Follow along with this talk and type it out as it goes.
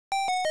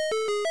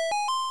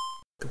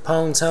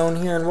Capone Tone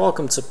here, and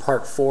welcome to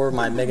part 4 of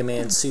my Mega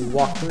Man 2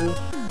 walkthrough.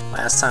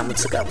 Last time we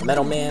took out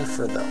Metal Man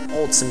for the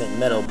ultimate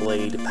Metal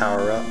Blade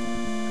power up.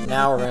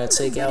 Now we're going to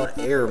take out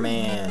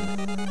Airman.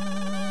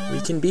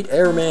 We can beat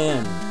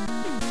Airman.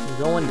 We're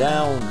going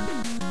down.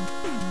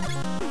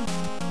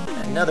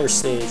 Another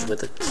stage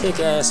with a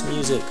kick-ass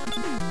music.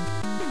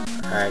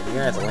 Alright, you're going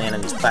to have to land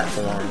on these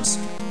platforms.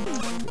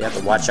 You have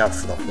to watch out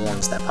for the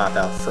horns that pop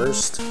out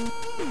first.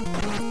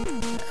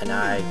 And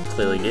I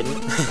clearly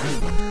didn't.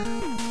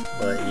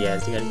 But yeah,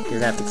 you're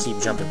gonna have to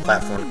keep jumping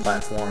platform to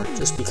platform.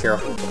 Just be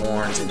careful with the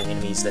horns and the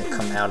enemies that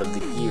come out of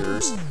the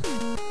ears.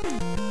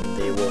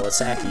 They will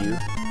attack you,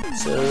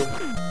 so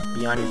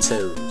be on your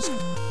toes.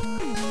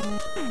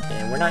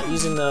 And we're not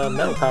using the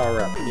metal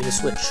power-up. We need to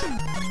switch.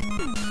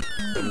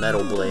 The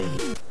Metal Blade.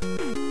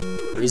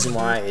 The reason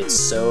why it's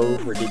so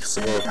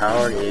ridiculously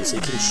overpowered is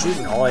it can shoot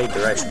in all 8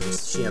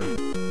 directions. Shoot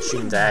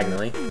them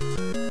diagonally.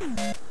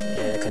 And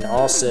it can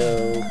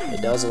also,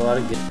 it does a lot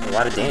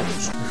of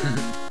damage.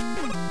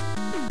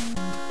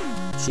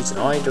 Shoots in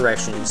all 8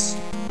 directions,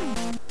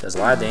 does a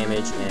lot of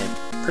damage,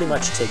 and pretty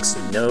much takes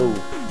no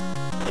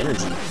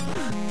energy.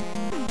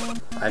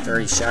 I've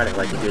already shot it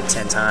like a good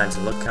 10 times,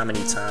 and look how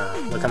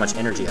much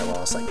energy I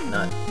lost, like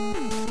none.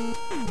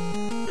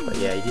 But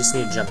yeah, you just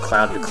need to jump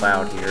cloud to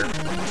cloud here,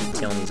 keep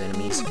killing these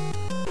enemies.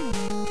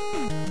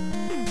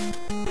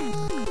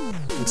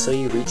 Until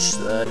you reach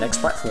the next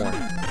platform.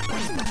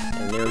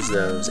 And there's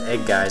those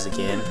egg guys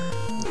again.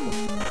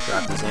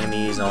 Drop these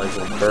enemies, and all these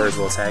little birds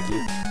will attack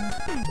you.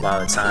 A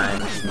lot of the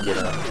time, you can get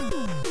a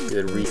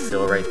good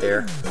refill right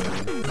there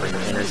for your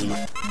energy.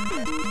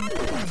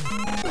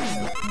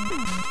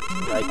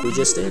 Like we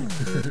just did.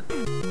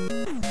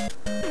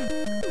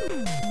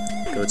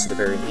 Go to the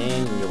very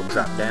end and you'll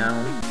drop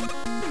down.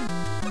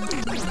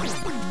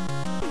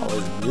 All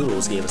those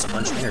noodles gave us a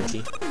bunch of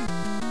energy.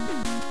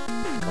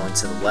 Going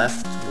to the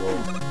left will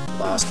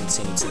allow us to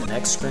continue to the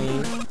next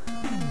screen.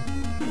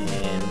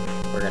 And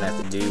we're going to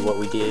have to do what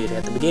we did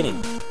at the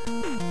beginning.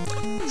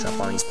 Jump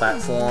on these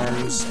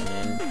platforms,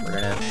 and we're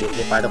gonna get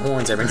hit by the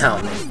horns every now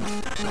and then.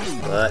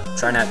 But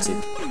try not to.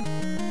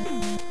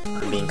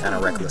 I'm being kind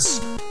of reckless.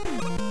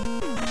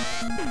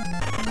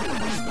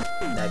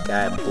 That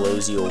guy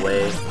blows you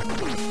away.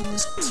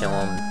 Just kill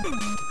him,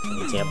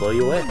 and he can't blow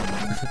you away.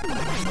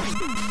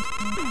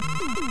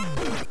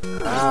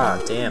 Ah,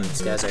 damn,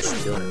 this guy's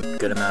actually doing a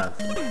good amount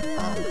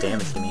of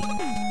damage to me.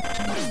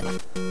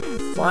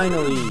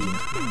 Finally!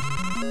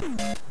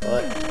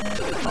 But,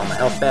 all my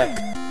health back.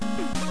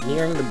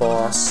 Nearing the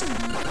boss,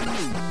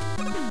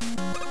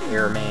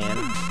 Airman.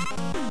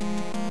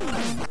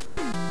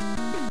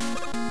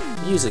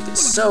 Music is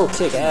so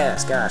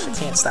kick-ass, gosh, I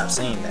can't stop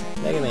saying that.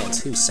 Mega Man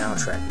 2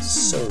 soundtrack is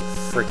so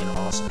freaking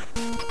awesome.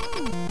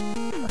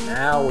 But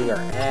now we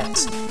are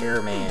at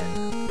Airman.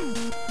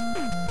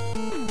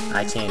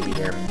 I can beat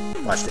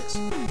Airman. Watch this.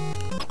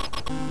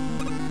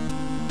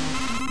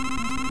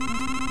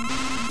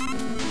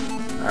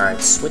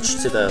 Alright, switch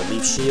to the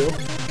Leaf Shield.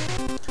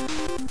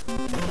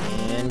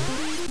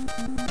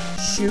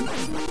 Shoot.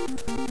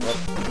 Well,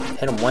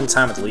 hit him one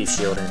time with the Leaf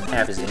Shield and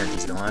half his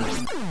energy's gone.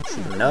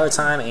 Shoot him another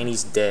time and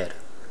he's dead.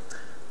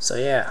 So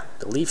yeah,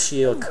 the Leaf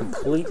Shield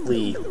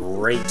completely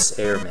rapes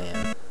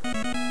Airman.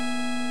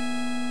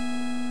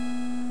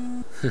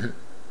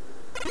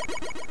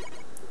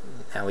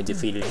 Now we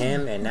defeated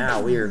him, and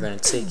now we are going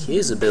to take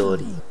his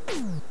ability.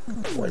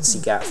 What's he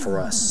got for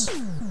us?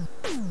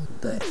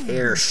 The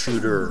Air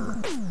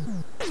Shooter.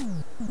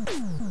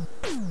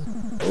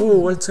 Oh,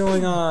 what's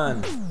going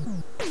on?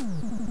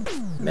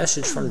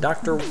 Message from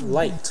Dr.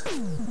 Light.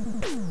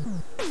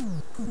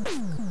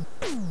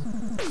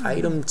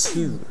 Item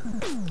 2.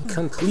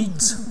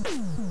 Complete.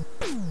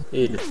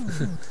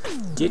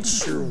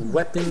 Get your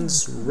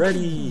weapons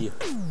ready.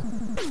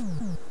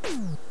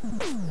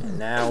 And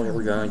now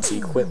we're going to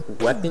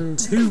equip Weapon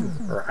 2,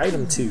 or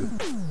Item 2.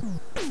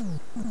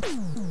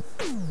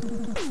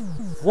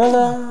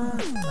 Voila!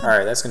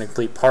 Alright, that's going to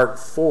complete part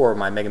 4 of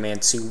my Mega Man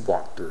 2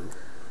 walkthrough.